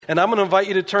And I'm going to invite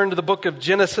you to turn to the book of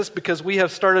Genesis because we have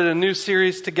started a new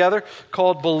series together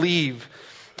called Believe.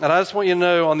 And I just want you to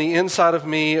know on the inside of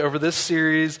me over this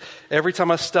series, every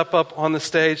time I step up on the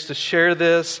stage to share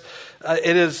this,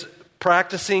 it is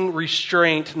practicing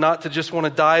restraint, not to just want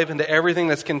to dive into everything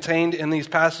that's contained in these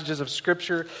passages of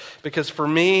Scripture. Because for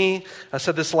me, I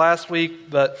said this last week,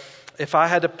 but if I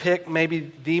had to pick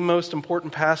maybe the most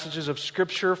important passages of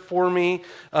Scripture for me,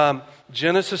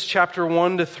 Genesis chapter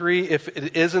 1 to 3, if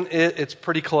it isn't it, it's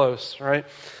pretty close, right?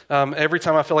 Every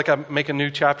time I feel like I make a new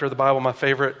chapter of the Bible my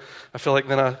favorite, I feel like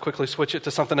then I quickly switch it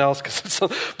to something else.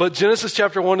 But Genesis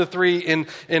chapter 1 to 3,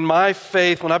 in my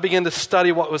faith, when I began to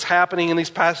study what was happening in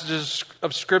these passages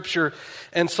of Scripture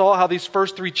and saw how these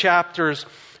first 3 chapters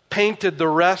painted the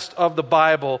rest of the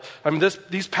Bible. I mean,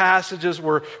 these passages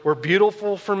were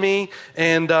beautiful for me,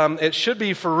 and it should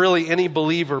be for really any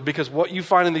believer, because what you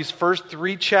find in these first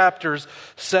 3 chapters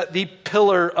set the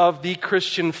pillar of the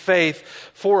Christian faith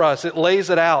for us. It lays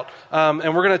it out.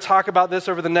 And we're going to talk about this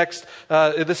over the next,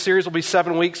 this series will be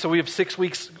 7 weeks, so we have 6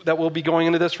 weeks that we'll be going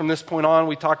into this from this point on.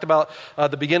 We talked about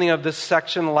the beginning of this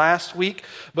section last week,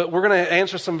 but we're going to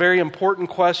answer some very important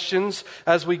questions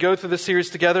as we go through this series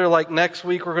together. Like next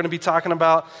week, we're going to be talking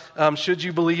about, should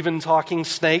you believe in talking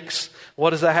snakes? What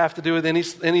does that have to do with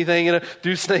anything?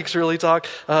 Do snakes really talk?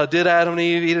 Did Adam and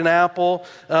Eve eat an apple?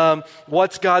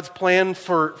 What's God's plan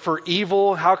for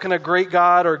evil? How can a great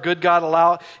God or a good God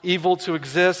allow evil to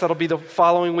exist? That'll be the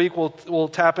following week. We'll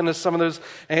tap into some of those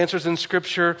answers in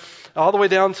Scripture. All the way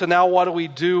down to now, what do we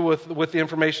do with the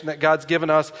information that God's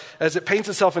given us as it paints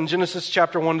itself in Genesis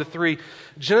chapter 1 to 3.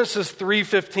 Genesis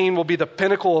 3:15 will be the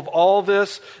pinnacle of all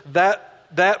this.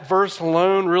 That verse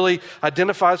alone really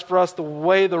identifies for us the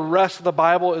way the rest of the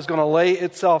Bible is going to lay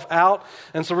itself out.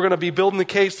 And so we're going to be building the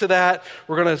case to that.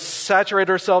 We're going to saturate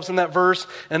ourselves in that verse.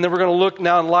 And then we're going to look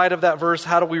now in light of that verse,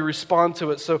 how do we respond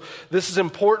to it? So this is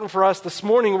important for us. This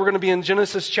morning, we're going to be in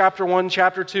Genesis chapter 1,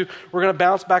 chapter 2. We're going to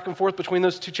bounce back and forth between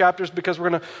those 2 chapters because we're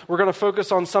going to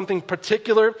focus on something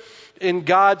particular in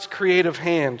God's creative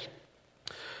hand.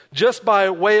 Just by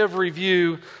way of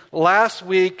review, last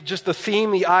week, just the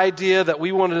theme, the idea that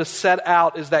we wanted to set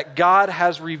out is that God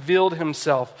has revealed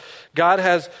himself. God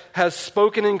has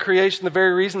spoken in creation. The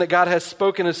very reason that God has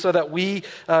spoken is so that we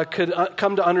could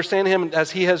come to understand him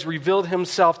as he has revealed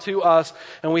himself to us.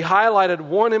 And we highlighted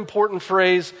one important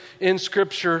phrase in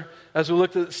Scripture as we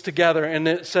looked at this together. And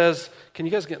it says, can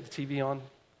you guys get the TV on?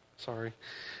 Sorry.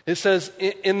 It says,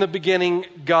 in the beginning,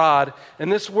 God.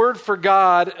 And this word for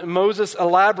God, Moses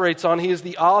elaborates on. He is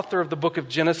the author of the book of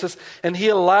Genesis, and he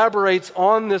elaborates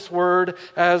on this word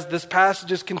as this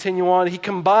passages continue on. He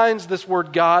combines this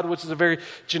word God, which is a very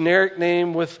generic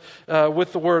name, with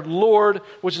the word Lord,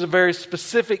 which is a very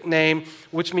specific name,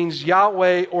 which means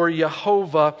Yahweh or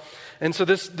Jehovah. And so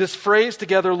this phrase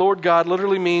together, Lord God,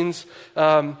 literally means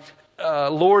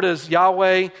Lord is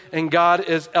Yahweh and God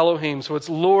is Elohim. So it's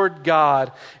Lord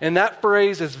God. And that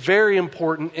phrase is very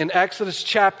important. In Exodus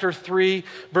chapter 3,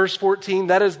 verse 14,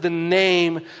 that is the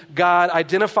name God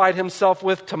identified himself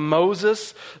with to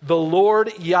Moses. The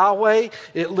Lord Yahweh,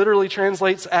 it literally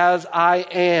translates as I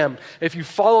am. If you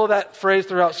follow that phrase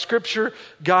throughout Scripture,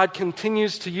 God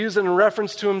continues to use it in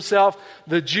reference to himself.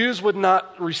 The Jews would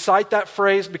not recite that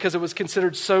phrase because it was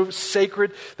considered so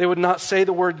sacred. They would not say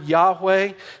the word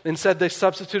Yahweh. Instead, they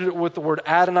substituted it with the word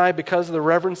Adonai because of the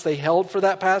reverence they held for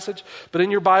that passage. But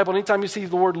in your Bible, anytime you see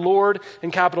the word Lord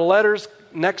in capital letters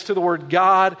next to the word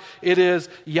God, it is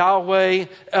Yahweh,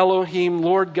 Elohim,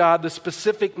 Lord God, the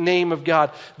specific name of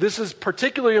God. This is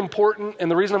particularly important, and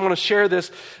the reason I'm going to share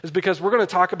this is because we're going to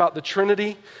talk about the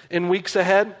Trinity in weeks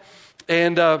ahead.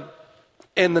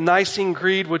 And the Nicene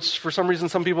Creed, which for some reason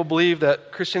some people believe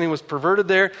that Christianity was perverted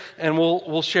there, and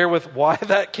we'll share with why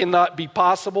that cannot be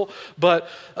possible. But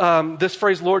this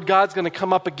phrase, Lord God, is going to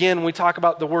come up again when we talk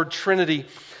about the word Trinity.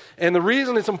 And the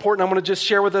reason it's important, I'm going to just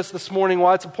share with us this morning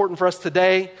why it's important for us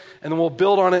today, and then we'll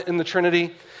build on it in the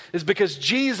Trinity, is because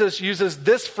Jesus uses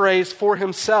this phrase for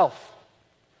himself.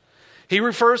 He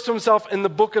refers to himself in the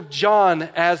book of John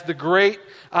as the great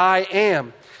I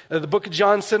am. The book of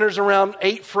John centers around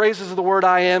 8 phrases of the word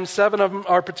I am. 7 of them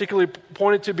are particularly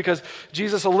pointed to because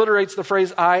Jesus alliterates the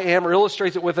phrase I am, or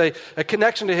illustrates it with a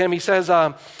connection to him. He says,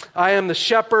 I am the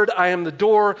shepherd, I am the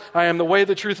door, I am the way,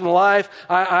 the truth, and the life,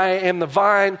 I am the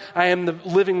vine, I am the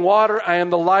living water, I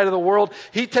am the light of the world.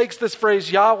 He takes this phrase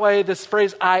Yahweh, this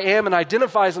phrase I am, and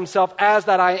identifies himself as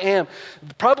that I am.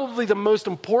 Probably the most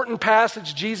important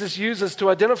passage Jesus uses to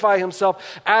identify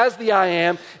himself as the I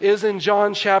am is in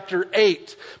John chapter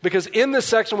 8. Because in this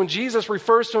section, when Jesus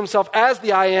refers to himself as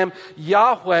the I am,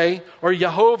 Yahweh or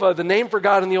Jehovah, the name for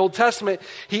God in the Old Testament,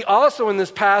 he also in this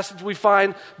passage, we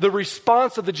find the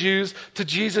response of the Jews to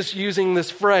Jesus using this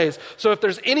phrase. So if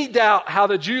there's any doubt how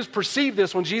the Jews perceived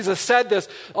this when Jesus said this,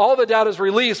 all the doubt is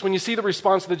released when you see the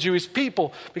response of the Jewish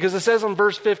people. Because it says in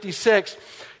verse 56,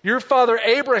 your father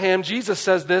Abraham, Jesus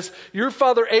says this, your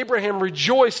father Abraham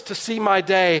rejoiced to see my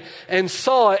day and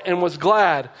saw it and was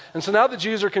glad. And so now the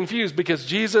Jews are confused because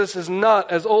Jesus is not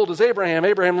as old as Abraham.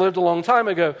 Abraham lived a long time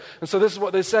ago. And so this is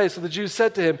what they say. So the Jews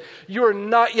said to him, you are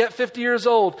not yet 50 years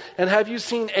old, and have you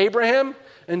seen Abraham?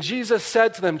 And Jesus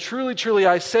said to them, truly, truly,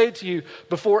 I say to you,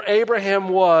 before Abraham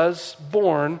was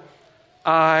born,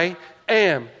 I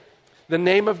am. The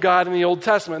name of God in the Old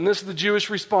Testament. And this is the Jewish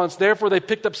response. Therefore, they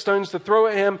picked up stones to throw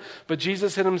at him, but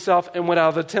Jesus hid himself and went out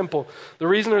of the temple. The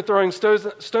reason they're throwing stones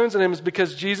at him is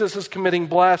because Jesus is committing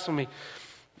blasphemy.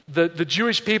 The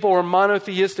Jewish people were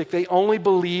monotheistic. They only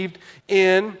believed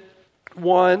in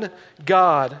one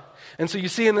God. And so you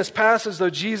see in this passage, though,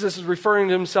 Jesus is referring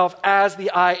to himself as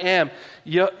the I am,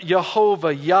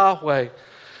 Jehovah, Yahweh.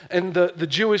 And the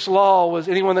Jewish law was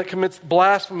anyone that commits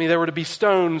blasphemy, they were to be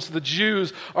stoned. So the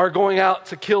Jews are going out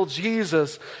to kill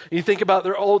Jesus. You think about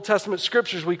their Old Testament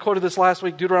scriptures. We quoted this last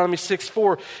week, Deuteronomy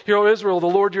 6:4. Hear, O Israel, the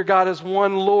Lord your God is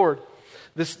one Lord.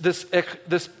 This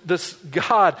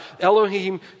God,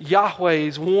 Elohim, Yahweh,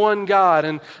 is one God.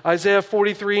 And Isaiah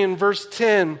 43 and verse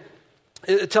 10,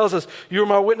 it tells us, you are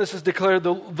my witnesses, declared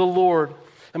the Lord,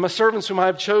 and my servants whom I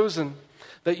have chosen,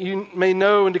 that you may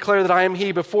know and declare that I am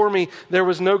he. Before me there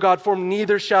was no God formed,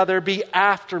 neither shall there be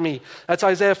after me. That's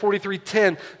Isaiah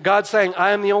 43:10. God saying,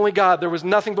 I am the only God. There was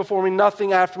nothing before me,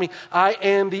 nothing after me. I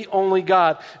am the only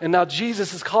God. And now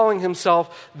Jesus is calling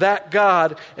himself that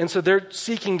God, and so they're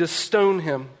seeking to stone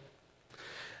him.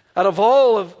 Out of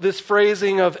all of this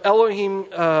phrasing of Elohim,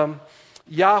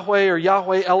 Yahweh or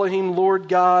Yahweh Elohim, Lord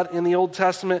God in the Old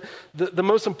Testament, the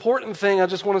most important thing I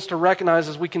just want us to recognize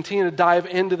as we continue to dive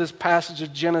into this passage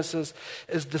of Genesis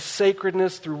is the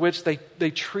sacredness through which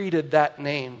they treated that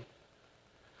name.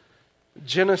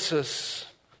 Genesis,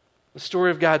 the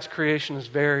story of God's creation, is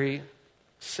very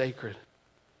sacred.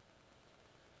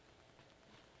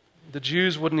 The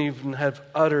Jews wouldn't even have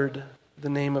uttered the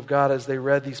name of God as they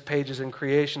read these pages in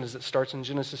creation, as it starts in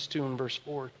Genesis 2 and verse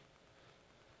 4.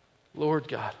 Lord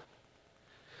God.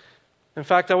 In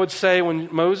fact, I would say when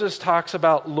Moses talks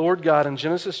about Lord God in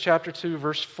Genesis chapter 2,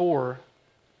 verse 4,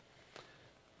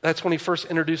 that's when he first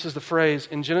introduces the phrase.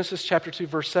 In Genesis chapter 2,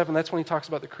 verse 7, that's when he talks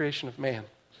about the creation of man.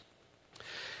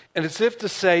 And it's as if to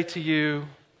say to you,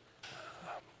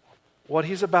 what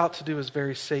he's about to do is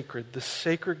very sacred. The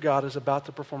sacred God is about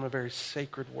to perform a very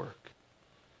sacred work.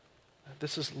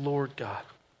 This is Lord God.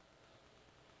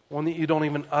 One that you don't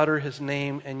even utter his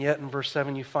name, and yet in verse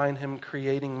 7 you find him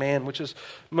creating man, which is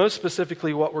most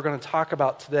specifically what we're going to talk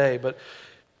about today. But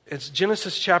it's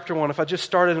Genesis chapter 1. If I just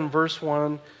started in verse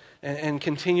 1 and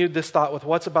continued this thought with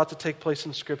what's about to take place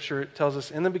in Scripture, it tells us,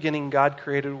 in the beginning God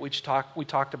created, which we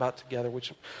talked about together,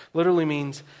 which literally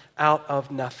means out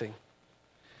of nothing.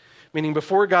 Meaning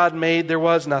before God made, there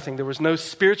was nothing. There was no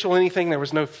spiritual anything. There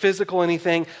was no physical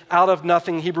anything. Out of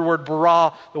nothing, Hebrew word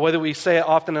bara, the way that we say it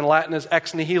often in Latin is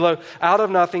ex nihilo. Out of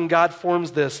nothing, God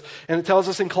forms this. And it tells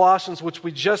us in Colossians, which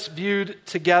we just viewed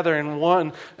together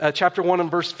in chapter 1 and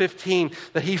verse 15,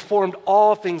 that he formed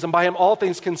all things, and by him all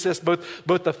things consist,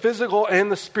 both the physical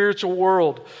and the spiritual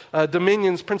world.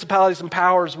 Dominions, principalities, and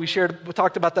powers, we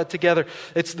talked about that together.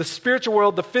 It's the spiritual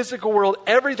world, the physical world,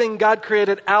 everything God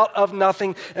created out of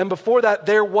nothing. And before that,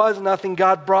 there was nothing.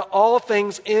 God brought all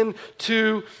things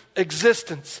into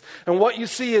existence. And what you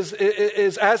see is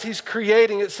as he's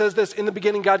creating, it says this, in the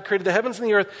beginning God created the heavens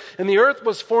and the earth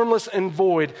was formless and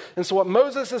void. And so what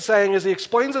Moses is saying as he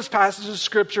explains this passage of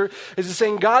Scripture is he's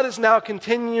saying God is now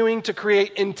continuing to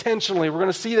create intentionally. We're going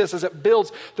to see this as it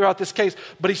builds throughout this case.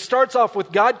 But he starts off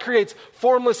with God creates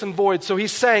formless and void. So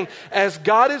he's saying as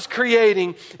God is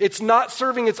creating, it's not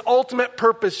serving its ultimate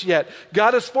purpose yet.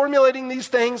 God is formulating these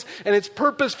things and its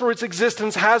purpose for its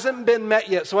existence hasn't been met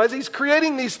yet. So as he's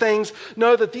creating these things,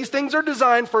 know that these things are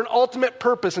designed for an ultimate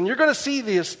purpose. And you're going to see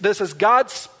this as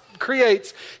God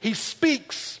creates, he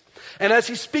speaks. And as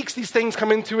he speaks, these things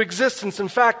come into existence. In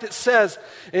fact, it says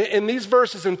in these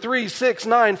verses in 3, 6,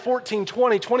 9, 14,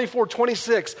 20, 24,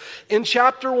 26, in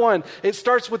chapter 1, it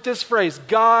starts with this phrase,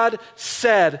 God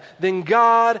said. Then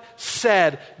God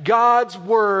said. God's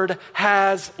word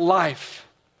has life.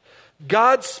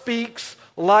 God speaks,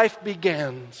 life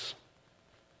begins.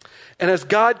 And as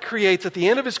God creates, at the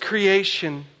end of his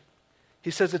creation, he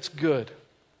says it's good.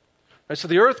 Right, so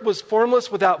the earth was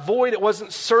formless, without void. It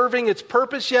wasn't serving its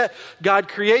purpose yet. God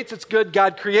creates, it's good.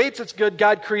 God creates, it's good.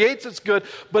 God creates, it's good.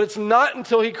 But it's not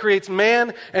until he creates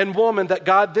man and woman that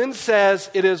God then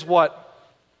says it is what?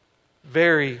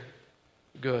 Very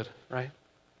good, right?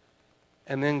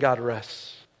 And then God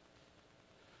rests.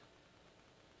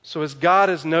 So as God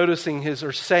is noticing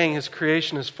saying his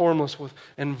creation is formless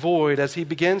and void, as he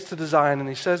begins to design, and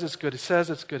he says it's good, he says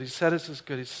it's good, he says it's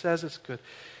good, he says it's good,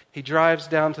 he drives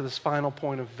down to this final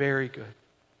point of very good.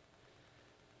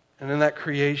 And in that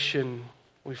creation,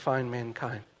 we find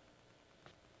mankind.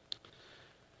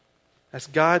 As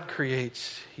God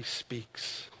creates, he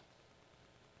speaks.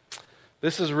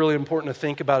 This is really important to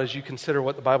think about as you consider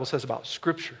what the Bible says about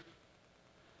Scripture.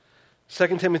 2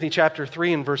 Timothy chapter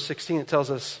 3 and verse 16, it tells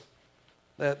us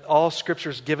that all Scripture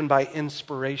is given by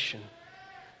inspiration.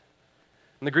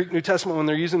 In the Greek New Testament, when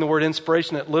they're using the word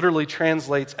inspiration, it literally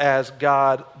translates as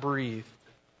God breathed.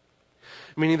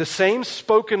 Meaning the same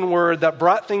spoken word that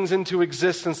brought things into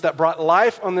existence, that brought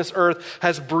life on this earth,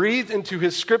 has breathed into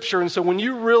his Scripture. And so when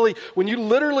you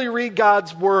literally read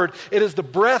God's word, it is the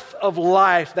breath of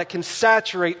life that can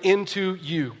saturate into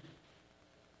you.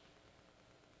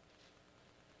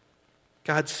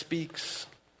 God speaks,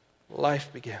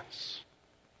 life begins.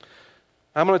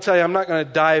 I'm going to tell you, I'm not going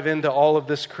to dive into all of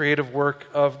this creative work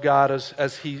of God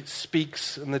as he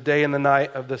speaks in the day and the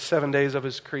night of the 7 days of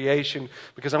his creation,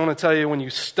 because I want to tell you, when you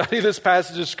study this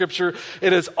passage of Scripture,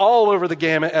 it is all over the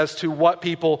gamut as to what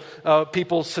people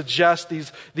suggest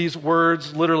these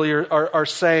words literally are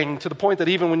saying, to the point that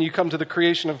even when you come to the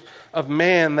creation of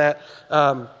man,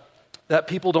 that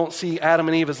people don't see Adam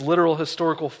and Eve as literal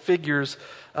historical figures,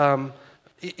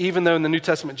 even though in the New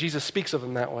Testament Jesus speaks of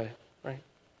them that way.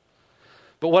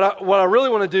 But what I really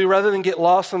want to do, rather than get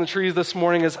lost on the trees this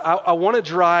morning, is I want to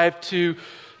drive to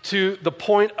the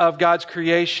point of God's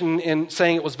creation in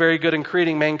saying it was very good in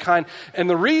creating mankind. And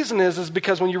the reason is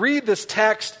because when you read this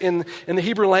text in the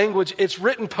Hebrew language, it's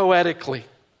written poetically.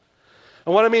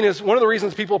 And what I mean is, one of the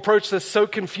reasons people approach this so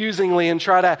confusingly and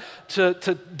try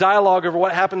to dialogue over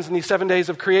what happens in these 7 days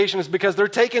of creation is because they're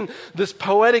taking this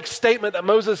poetic statement that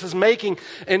Moses is making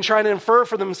and trying to infer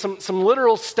for them some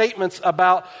literal statements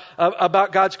about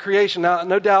God's creation. Now,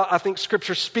 no doubt, I think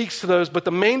Scripture speaks to those, but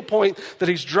the main point that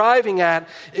he's driving at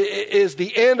is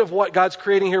the end of what God's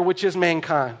creating here, which is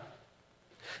mankind.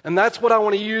 And that's what I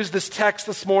want to use this text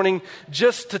this morning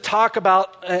just to talk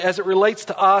about as it relates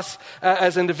to us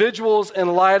as individuals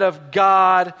in light of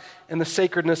God and the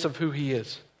sacredness of who he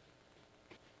is.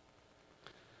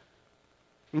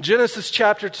 In Genesis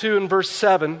chapter 2 and verse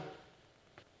 7,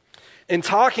 in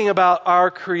talking about our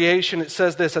creation, it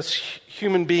says this as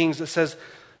human beings. It says,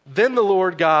 "Then the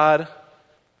Lord God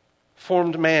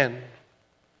formed man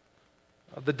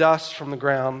of the dust from the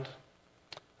ground,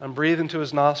 and breathed into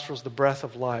his nostrils the breath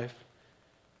of life,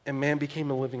 and man became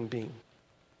a living being."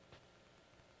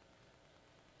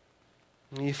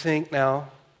 And you think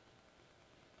now,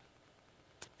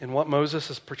 in what Moses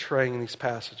is portraying in these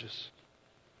passages,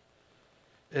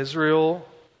 Israel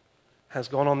has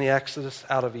gone on the exodus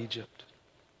out of Egypt.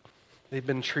 They've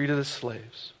been treated as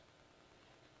slaves.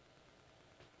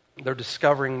 They're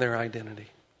discovering their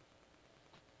identity.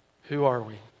 Who are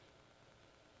we?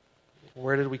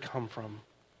 Where did we come from?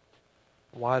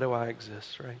 Why do I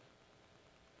exist, right?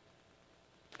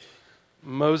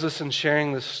 Moses, in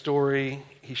sharing this story,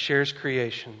 he shares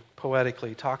creation poetically.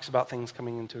 He talks about things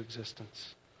coming into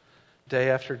existence. Day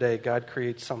after day, God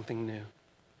creates something new.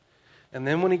 And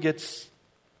then when he gets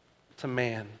to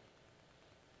man,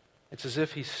 it's as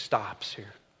if he stops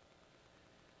here.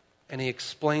 And he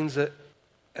explains it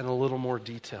in a little more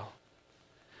detail.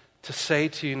 To say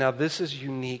to you, now this is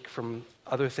unique from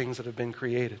other things that have been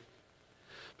created.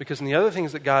 Because in the other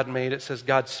things that God made, it says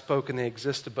God spoke and they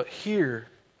existed. But here,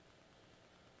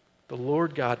 the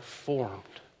Lord God formed.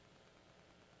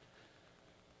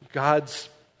 God's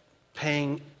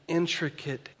paying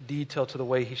intricate detail to the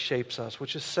way he shapes us,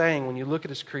 which is saying, when you look at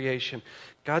his creation,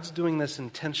 God's doing this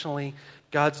intentionally.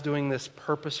 God's doing this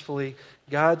purposefully.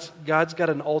 God's got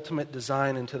an ultimate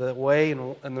design into the way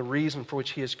and the reason for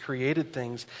which he has created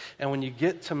things. And when you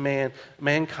get to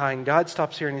mankind, God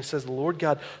stops here and he says, the Lord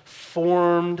God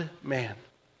formed man.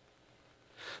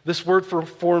 This word for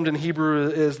formed in Hebrew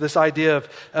is this idea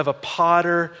of a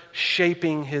potter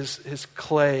shaping his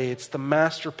clay. It's the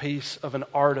masterpiece of an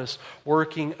artist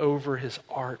working over his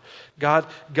art. God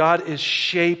is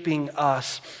shaping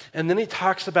us. And then he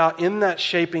talks about in that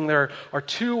shaping there are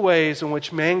two ways in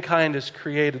which mankind is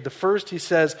created. The first, he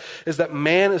says, is that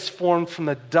man is formed from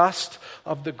the dust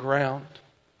of the ground.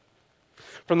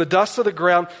 From the dust of the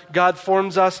ground, God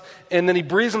forms us, and then he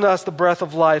breathes into us the breath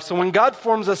of life. So when God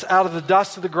forms us out of the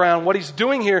dust of the ground, what he's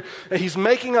doing here, he's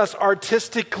making us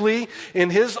artistically in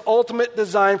his ultimate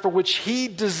design for which he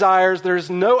desires. There's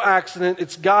no accident.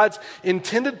 It's God's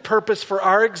intended purpose for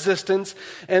our existence.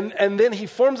 And then he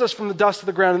forms us from the dust of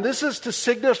the ground. And this is to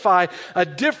signify a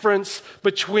difference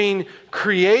between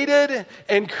created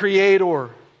and creator.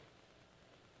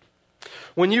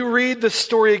 When you read the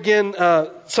story again,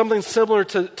 something similar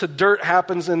to dirt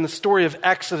happens in the story of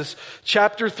Exodus,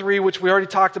 chapter 3, which we already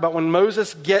talked about, when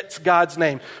Moses gets God's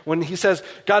name. When he says,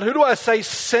 God, who do I say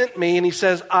sent me? And he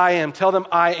says, I am. Tell them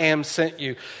I am sent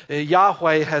you.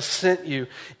 Yahweh has sent you.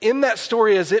 In that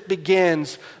story, as it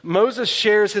begins, Moses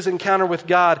shares his encounter with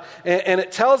God. And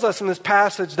it tells us in this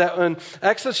passage that in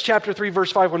Exodus chapter 3,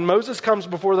 verse 5, when Moses comes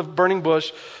before the burning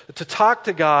bush to talk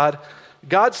to God,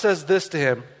 God says this to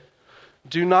him,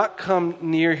 do not come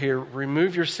near here.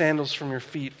 Remove your sandals from your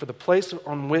feet, for the place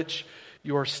on which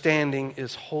you are standing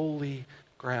is holy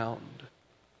ground.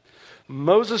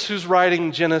 Moses, who's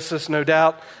writing Genesis, no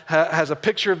doubt, has a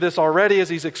picture of this already as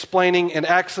he's explaining in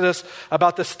Exodus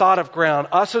about this thought of ground.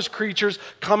 Us as creatures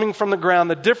coming from the ground,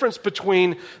 the difference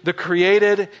between the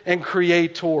created and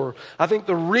creator. I think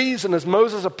the reason as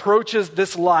Moses approaches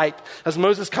this light, as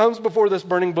Moses comes before this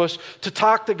burning bush to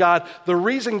talk to God, the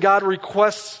reason God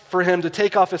requests for him to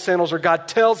take off his sandals, or God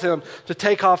tells him to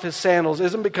take off his sandals,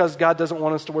 isn't because God doesn't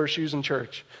want us to wear shoes in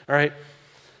church, all right?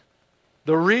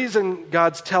 The reason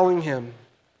God's telling him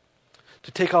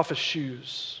to take off his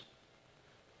shoes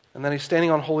and that he's standing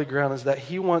on holy ground is that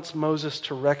he wants Moses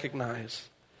to recognize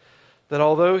that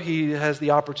although he has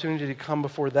the opportunity to come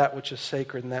before that which is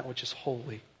sacred and that which is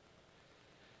holy,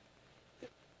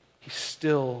 he's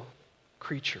still a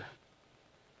creature.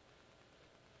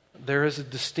 There is a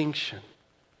distinction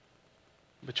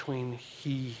between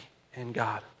he and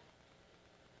God.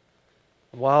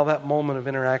 While that moment of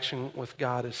interaction with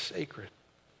God is sacred,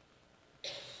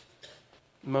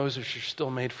 Moses, you're still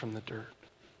made from the dirt.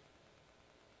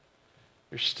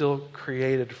 You're still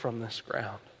created from this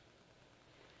ground.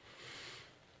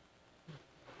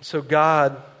 So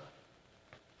God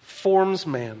forms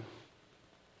man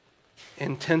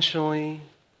intentionally,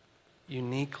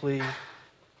 uniquely,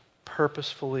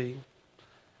 purposefully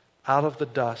out of the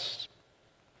dust,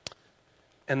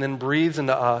 and then breathes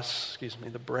into us,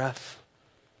 the breath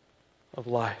of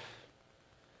life,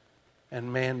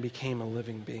 and man became a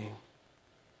living being.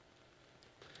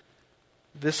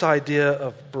 This idea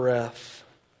of breath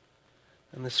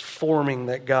and this forming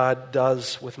that God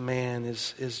does with man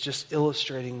is just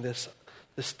illustrating this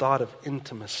thought of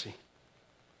intimacy.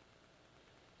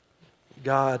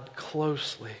 God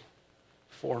closely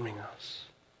forming us,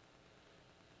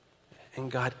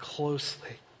 and God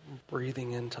closely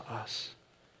breathing into us.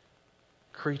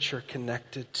 Creature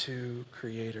connected to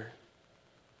Creator.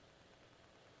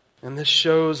 And this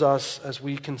shows us, as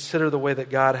we consider the way that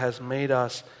God has made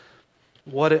us,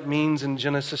 what it means in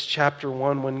Genesis chapter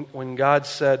 1 when God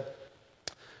said,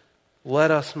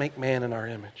 let us make man in our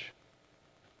image.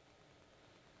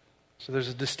 So there's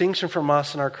a distinction from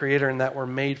us and our Creator in that we're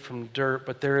made from dirt,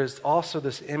 but there is also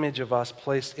this image of us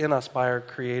placed in us by our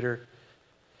Creator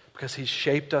because He's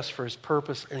shaped us for His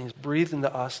purpose and He's breathed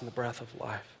into us in the breath of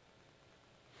life.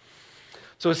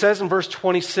 So it says in verse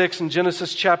 26 in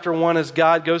Genesis chapter 1, as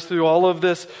God goes through all of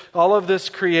this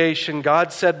creation,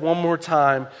 God said one more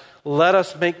time, let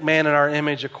us make man in our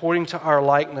image according to our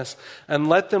likeness, and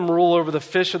let them rule over the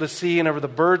fish of the sea and over the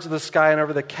birds of the sky and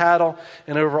over the cattle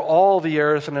and over all the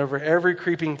earth and over every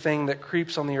creeping thing that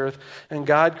creeps on the earth. And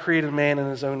God created man in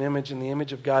His own image. In the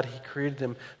image of God He created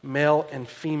them, male and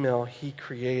female He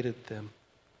created them.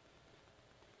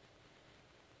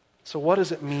 So what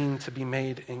does it mean to be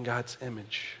made in God's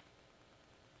image?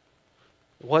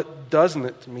 What doesn't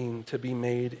it mean to be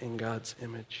made in God's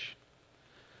image?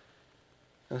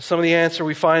 And some of the answer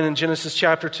we find in Genesis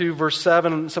chapter 2, verse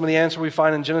 7, some of the answer we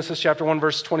find in Genesis chapter 1,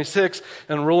 verse 26,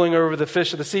 and ruling over the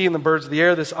fish of the sea and the birds of the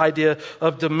air, this idea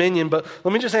of dominion. But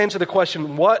let me just answer the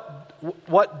question,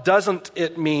 what doesn't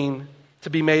it mean to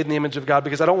be made in the image of God?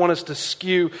 Because I don't want us to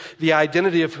skew the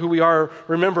identity of who we are.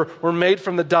 Remember, we're made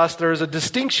from the dust. There is a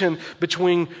distinction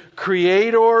between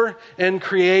creator and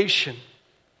creation.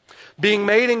 Being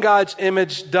made in God's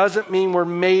image doesn't mean we're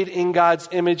made in God's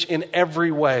image in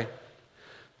every way.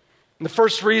 And the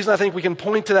first reason I think we can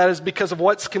point to that is because of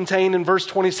what's contained in verse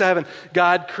 27.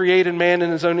 God created man in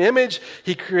His own image.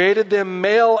 He created them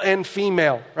male and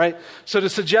female, right? So to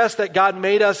suggest that God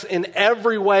made us in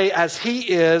every way as He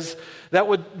is, that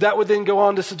would then go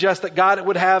on to suggest that God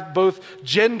would have both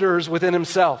genders within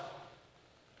Himself.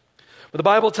 But the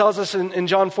Bible tells us in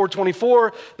John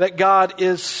 4:24 that God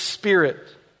is spirit.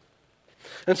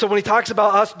 And so when he talks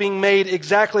about us being made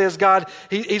exactly as God,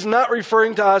 he's not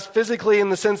referring to us physically in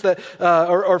the sense that,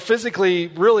 or physically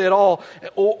really at all,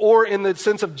 or in the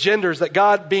sense of genders, that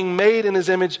God being made in his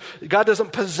image, God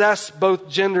doesn't possess both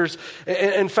genders.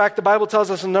 In fact, the Bible tells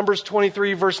us in Numbers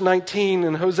 23 verse 19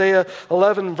 and Hosea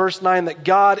 11 verse 9 that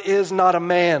God is not a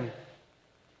man.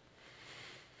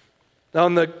 Now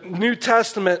in the New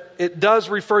Testament, it does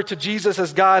refer to Jesus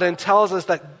as God and tells us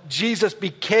that Jesus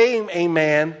became a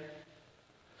man.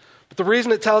 But the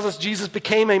reason it tells us Jesus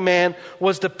became a man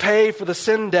was to pay for the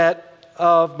sin debt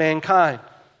of mankind,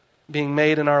 being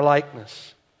made in our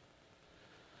likeness.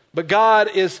 But God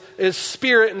is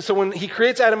spirit, and so when he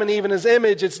creates Adam and Eve in his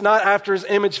image, it's not after his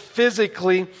image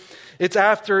physically, it's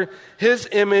after his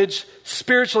image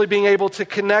spiritually being able to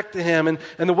connect to him. And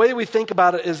the way we think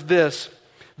about it is this.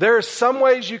 There are some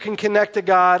ways you can connect to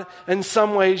God and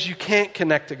some ways you can't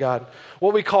connect to God.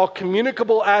 What we call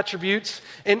communicable attributes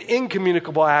and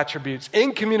incommunicable attributes.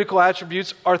 Incommunicable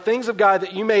attributes are things of God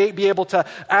that you may be able to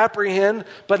apprehend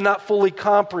but not fully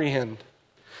comprehend.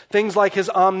 Things like his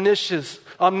omniscience,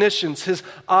 his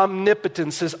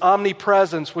omnipotence, his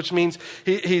omnipresence, which means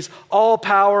he's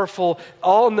all-powerful,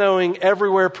 all-knowing,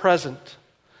 everywhere present.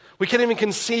 We can't even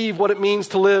conceive what it means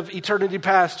to live eternity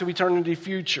past to eternity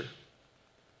future.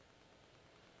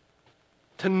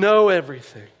 To know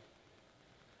everything.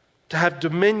 To have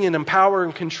dominion and power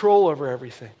and control over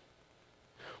everything.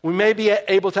 We may be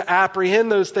able to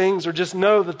apprehend those things or just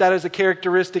know that that is a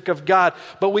characteristic of God,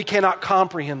 but we cannot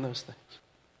comprehend those things.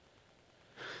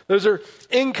 Those are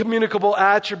incommunicable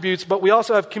attributes, but we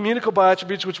also have communicable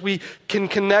attributes which we can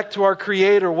connect to our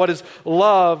Creator, what is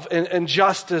love and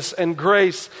justice and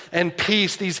grace and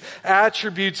peace. These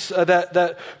attributes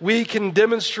that we can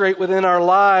demonstrate within our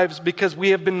lives because we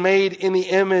have been made in the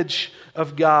image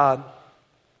of God,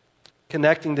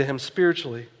 connecting to him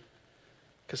spiritually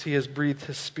because he has breathed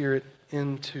his Spirit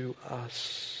into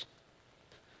us.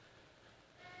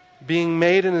 Being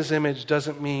made in his image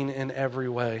doesn't mean in every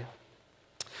way.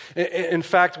 In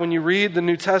fact, when you read the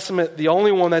New Testament, the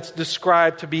only one that's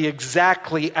described to be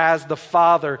exactly as the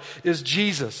Father is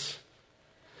Jesus.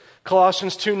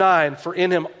 Colossians 2:9, for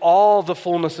in him all the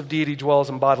fullness of deity dwells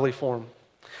in bodily form.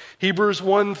 Hebrews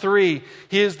 1:3,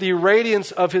 he is the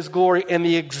radiance of his glory and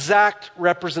the exact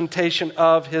representation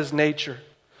of his nature.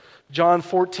 John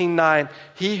 14:9,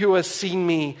 he who has seen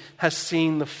me has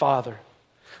seen the Father.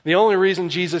 The only reason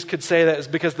Jesus could say that is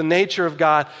because the nature of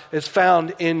God is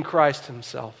found in Christ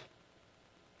himself.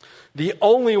 The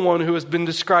only one who has been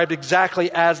described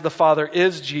exactly as the Father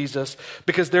is Jesus,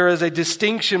 because there is a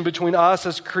distinction between us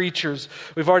as creatures.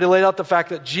 We've already laid out the fact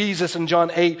that Jesus in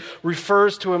John 8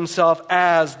 refers to himself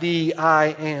as the I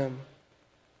am.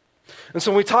 And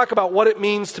so when we talk about what it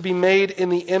means to be made in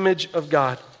the image of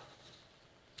God,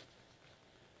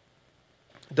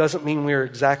 it doesn't mean we are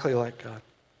exactly like God.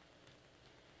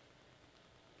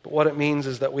 But what it means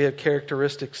is that we have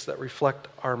characteristics that reflect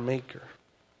our Maker.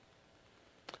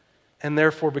 And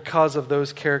therefore, because of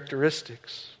those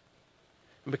characteristics,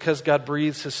 and because God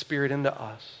breathes his Spirit into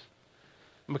us,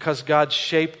 and because God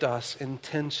shaped us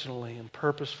intentionally and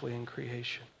purposefully in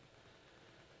creation,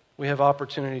 we have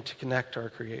opportunity to connect to our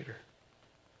Creator.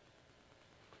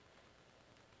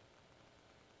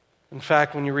 In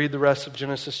fact, when you read the rest of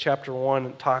Genesis chapter 1,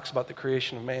 it talks about the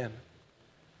creation of man.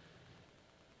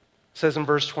 It says in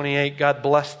verse 28, God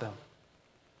blessed them.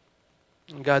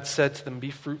 And God said to them,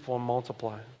 be fruitful and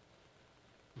multiply.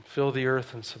 And fill the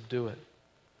earth and subdue it.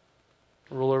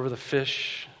 Rule over the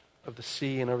fish of the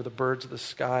sea and over the birds of the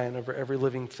sky and over every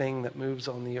living thing that moves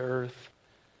on the earth.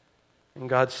 And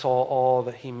God saw all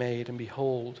that he made, and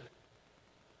behold,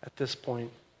 at this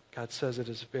point, God says it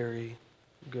is very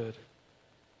good.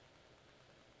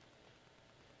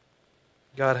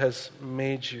 God has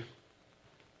made you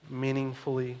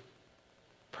meaningfully,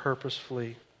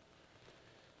 purposefully,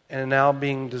 and now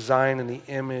being designed in the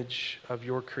image of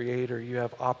your Creator, you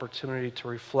have opportunity to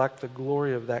reflect the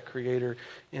glory of that Creator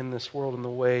in this world in the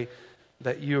way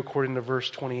that you, according to verse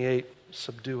 28,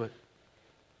 subdue it.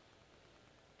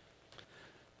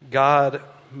 God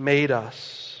made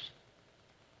us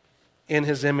in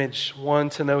his image, one,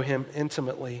 to know him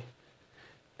intimately,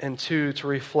 and two, to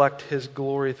reflect his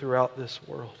glory throughout this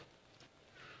world.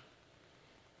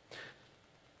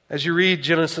 As you read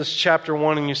Genesis chapter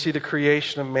 1 and you see the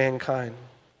creation of mankind,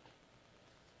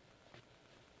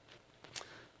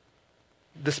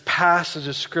 this passage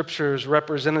of Scripture is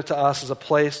represented to us as a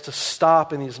place to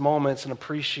stop in these moments and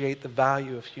appreciate the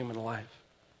value of human life.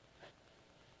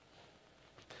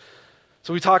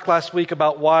 So we talked last week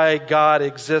about why God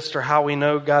exists or how we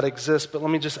know God exists, but let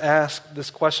me just ask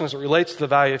this question as it relates to the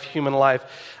value of human life.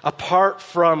 Apart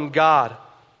from God,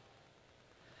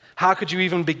 how could you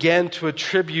even begin to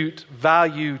attribute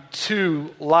value to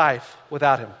life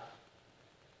without Him?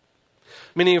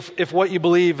 Meaning if what you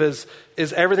believe is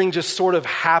everything just sort of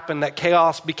happened, that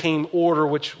chaos became order,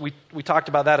 which we talked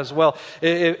about that as well.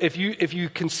 If you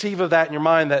conceive of that in your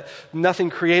mind, that nothing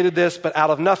created this, but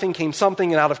out of nothing came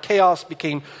something, and out of chaos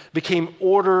became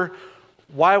order,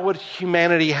 why would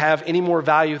humanity have any more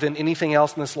value than anything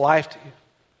else in this life to you?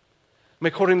 I mean,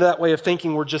 according to that way of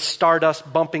thinking, we're just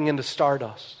stardust bumping into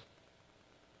stardust.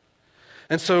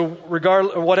 And so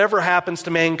whatever happens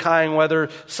to mankind, whether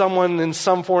someone in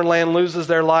some foreign land loses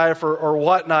their life or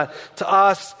whatnot, to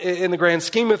us, in the grand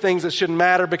scheme of things, it shouldn't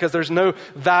matter because there's no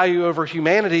value over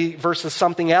humanity versus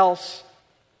something else.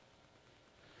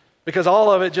 Because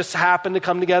all of it just happened to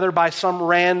come together by some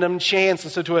random chance.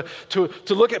 And so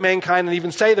to look at mankind and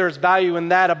even say there's value in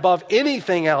that above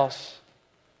anything else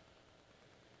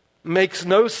makes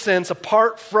no sense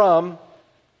apart from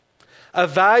a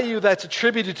value that's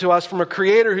attributed to us from a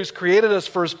creator who's created us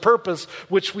for his purpose,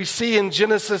 which we see in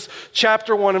Genesis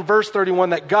chapter 1 and verse 31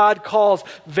 that God calls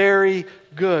very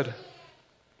good.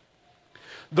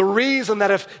 The reason that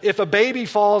if a baby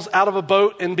falls out of a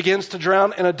boat and begins to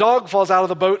drown and a dog falls out of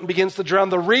the boat and begins to drown,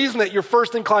 the reason that you're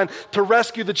first inclined to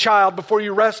rescue the child before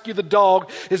you rescue the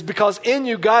dog is because in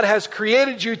you, God has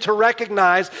created you to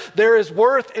recognize there is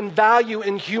worth and value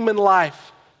in human life.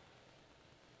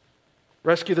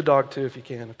 Rescue the dog too if you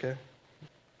can, okay?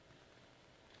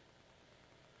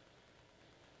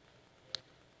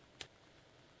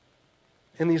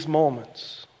 In these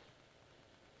moments,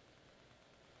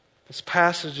 this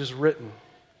passage is written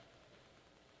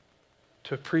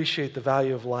to appreciate the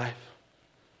value of life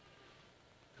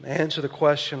and answer the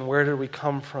question, where did we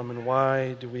come from and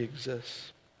why do we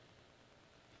exist?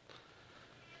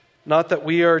 Not that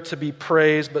we are to be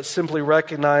praised, but simply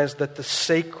recognize that the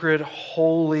sacred,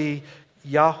 holy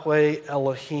Yahweh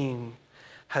Elohim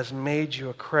has made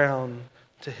you a crown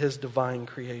to His divine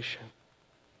creation.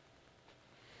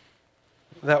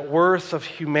 That worth of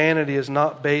humanity is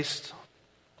not based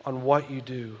on what you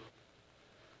do,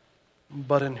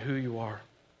 but in who you are.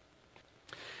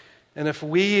 And if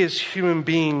we as human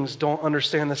beings don't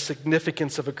understand the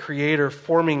significance of a creator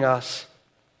forming us,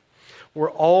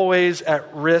 we're always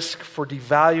at risk for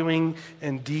devaluing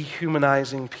and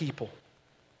dehumanizing people.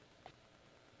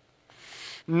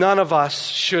 None of us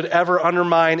should ever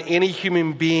undermine any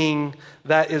human being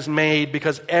that is made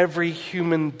because every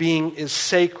human being is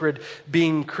sacred,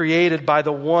 being created by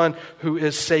the one who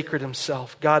is sacred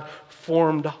himself. God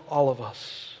formed all of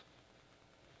us.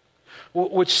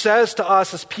 Which says to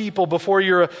us as people, before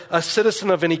you're a citizen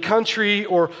of any country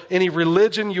or any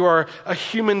religion, you are a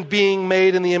human being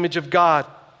made in the image of God.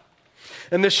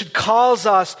 And this should cause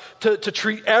us to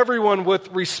treat everyone with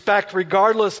respect,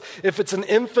 regardless if it's an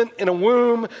infant in a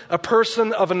womb, a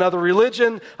person of another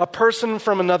religion, a person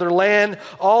from another land.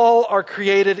 All are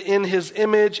created in His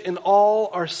image and all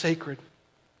are sacred.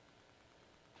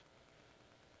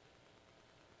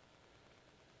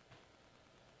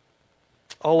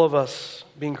 All of us,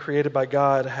 being created by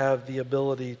God, have the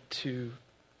ability to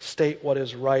state what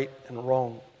is right and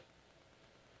wrong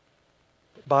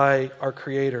by our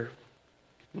Creator.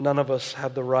 None of us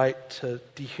have the right to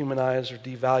dehumanize or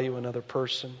devalue another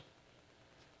person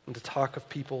and to talk of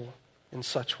people in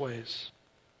such ways.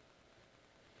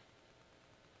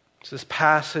 So this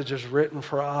passage is written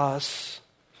for us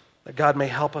that God may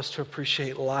help us to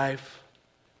appreciate life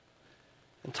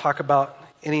and talk about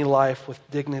any life with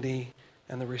dignity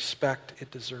and the respect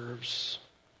it deserves.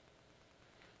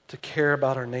 To care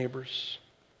about our neighbors,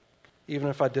 even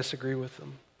if I disagree with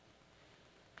them.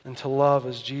 And to love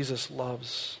as Jesus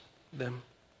loves them.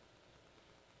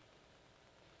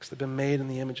 Because they've been made in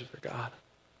the image of their God.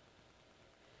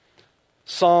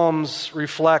 Psalms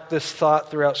reflect this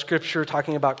thought throughout Scripture,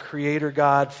 talking about Creator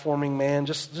God forming man.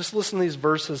 Just listen to these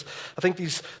verses. I think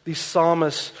these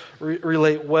psalmists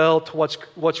relate well to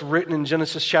what's written in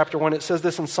Genesis chapter 1. It says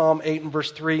this in Psalm 8 and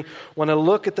verse 3, "When I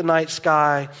look at the night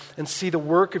sky and see the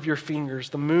work of your fingers,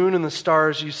 the moon and the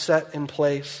stars you set in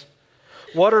place.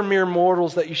 What are mere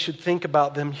mortals that you should think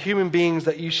about them, human beings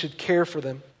that you should care for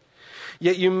them?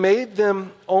 Yet you made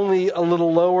them only a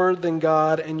little lower than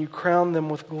God, and you crowned them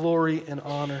with glory and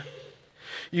honor.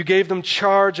 You gave them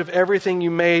charge of everything you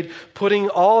made, putting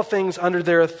all things under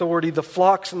their authority, the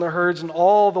flocks and the herds and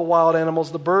all the wild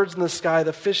animals, the birds in the sky,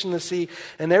 the fish in the sea,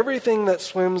 and everything that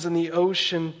swims in the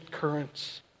ocean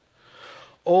currents.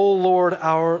 O Lord,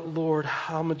 our Lord,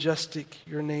 how majestic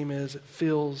your name is. It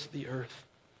fills the earth.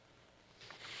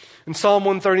 In Psalm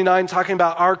 139, talking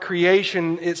about our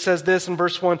creation, it says this in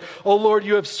verse 1, "O Lord,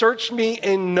 you have searched me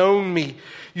and known me.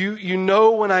 You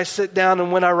know when I sit down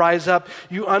and when I rise up.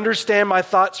 You understand my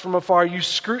thoughts from afar. You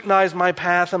scrutinize my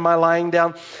path and my lying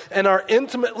down and are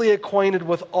intimately acquainted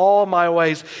with all my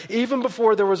ways. Even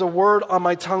before there was a word on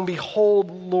my tongue,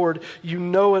 behold, Lord, you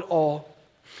know it all.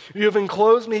 You have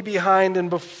enclosed me behind and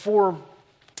before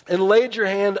and laid your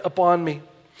hand upon me.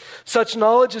 Such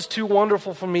knowledge is too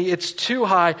wonderful for me. It's too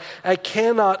high. I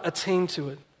cannot attain to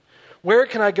it. Where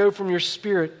can I go from your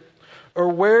spirit? Or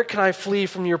where can I flee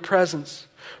from your presence?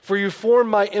 For you formed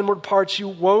my inward parts. You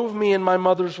wove me in my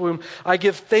mother's womb. I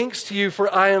give thanks to you,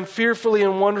 for I am fearfully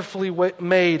and wonderfully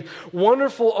made.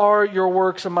 Wonderful are your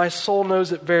works, and my soul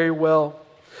knows it very well."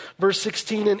 Verse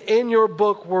 16, "And in your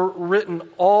book were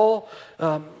all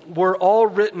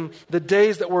written the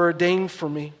days that were ordained for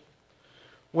me,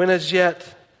 when as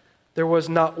yet there was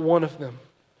not one of them.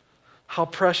 How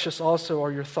precious also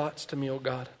are your thoughts to me, O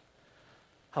God.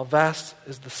 How vast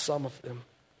is the sum of them.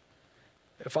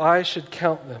 If I should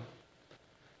count them,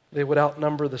 they would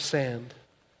outnumber the sand.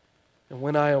 And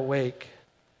when I awake,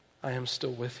 I am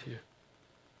still with you."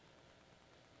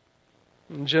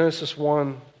 In Genesis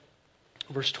 1,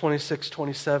 verse 26,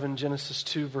 27, Genesis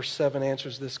 2, verse 7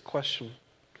 answers this question.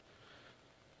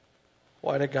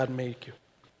 Why did God make you?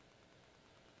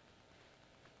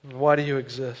 And why do you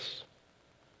exist?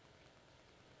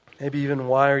 Maybe even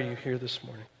why are you here this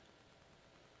morning?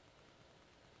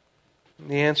 And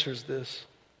the answer is this.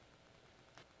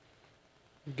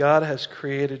 God has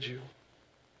created you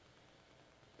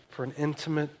for an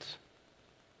intimate,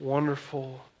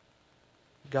 wonderful,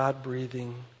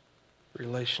 God-breathing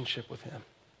relationship with Him.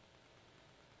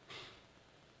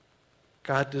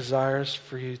 God desires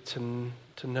for you to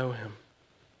know Him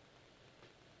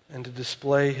and to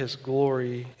display His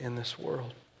glory in this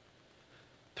world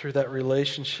through that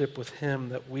relationship with Him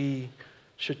that we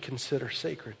should consider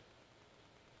sacred.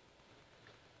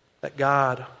 That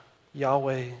God,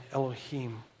 Yahweh,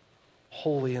 Elohim,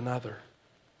 holy and other,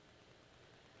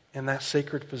 in that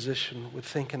sacred position would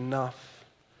think enough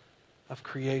of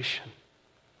creation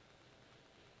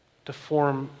to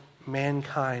form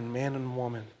mankind, man and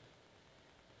woman,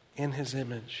 in His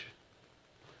image,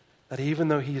 that even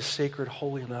though He is sacred,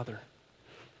 holy, and other,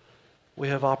 we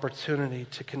have opportunity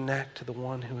to connect to the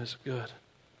one who is good,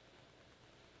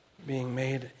 being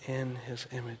made in His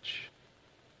image.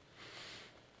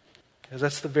 Because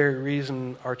that's the very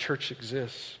reason our church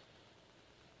exists.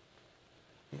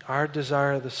 Our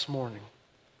desire this morning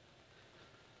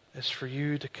is for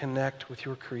you to connect with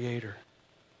your Creator.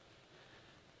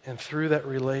 And through that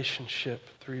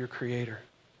relationship, through your Creator,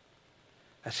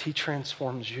 as He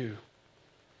transforms you,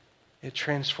 it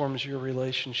transforms your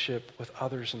relationship with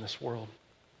others in this world.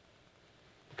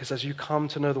 Because as you come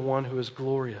to know the one who is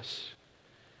glorious,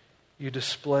 you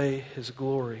display His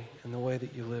glory in the way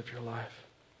that you live your life.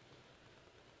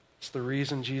 It's the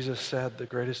reason Jesus said the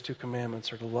greatest two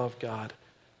commandments are to love God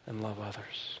and love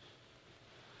others.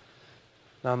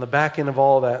 Now, on the back end of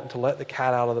all that, and to let the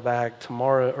cat out of the bag,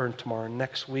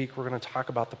 next week, we're going to talk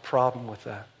about the problem with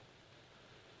that.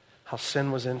 How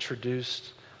sin was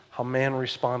introduced, how man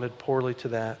responded poorly to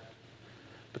that.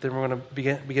 But then we're going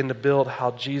to begin to build how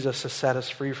Jesus has set us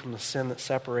free from the sin that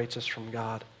separates us from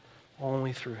God,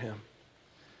 only through Him.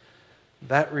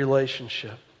 That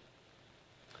relationship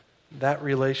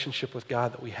with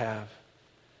God that we have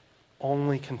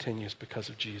only continues because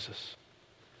of Jesus.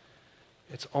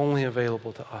 It's only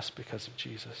available to us because of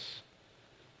Jesus.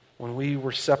 When we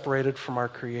were separated from our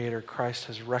Creator, Christ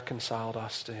has reconciled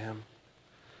us to Him.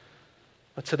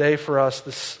 But today for us,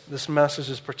 this message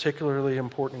is particularly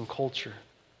important in culture.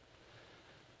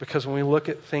 Because when we look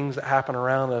at things that happen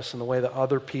around us and the way that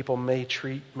other people may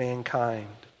treat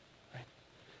mankind, right,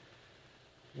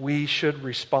 we should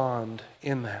respond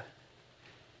in that.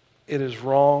 It is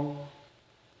wrong.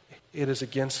 It is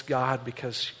against God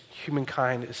because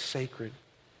humankind is sacred.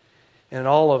 And in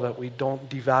all of it, we don't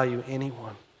devalue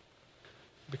anyone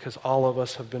because all of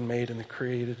us have been made in the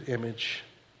created image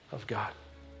of God.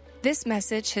 This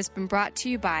message has been brought to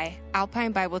you by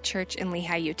Alpine Bible Church in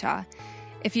Lehi, Utah.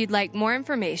 If you'd like more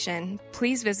information,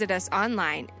 please visit us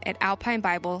online at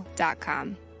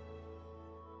alpinebible.com.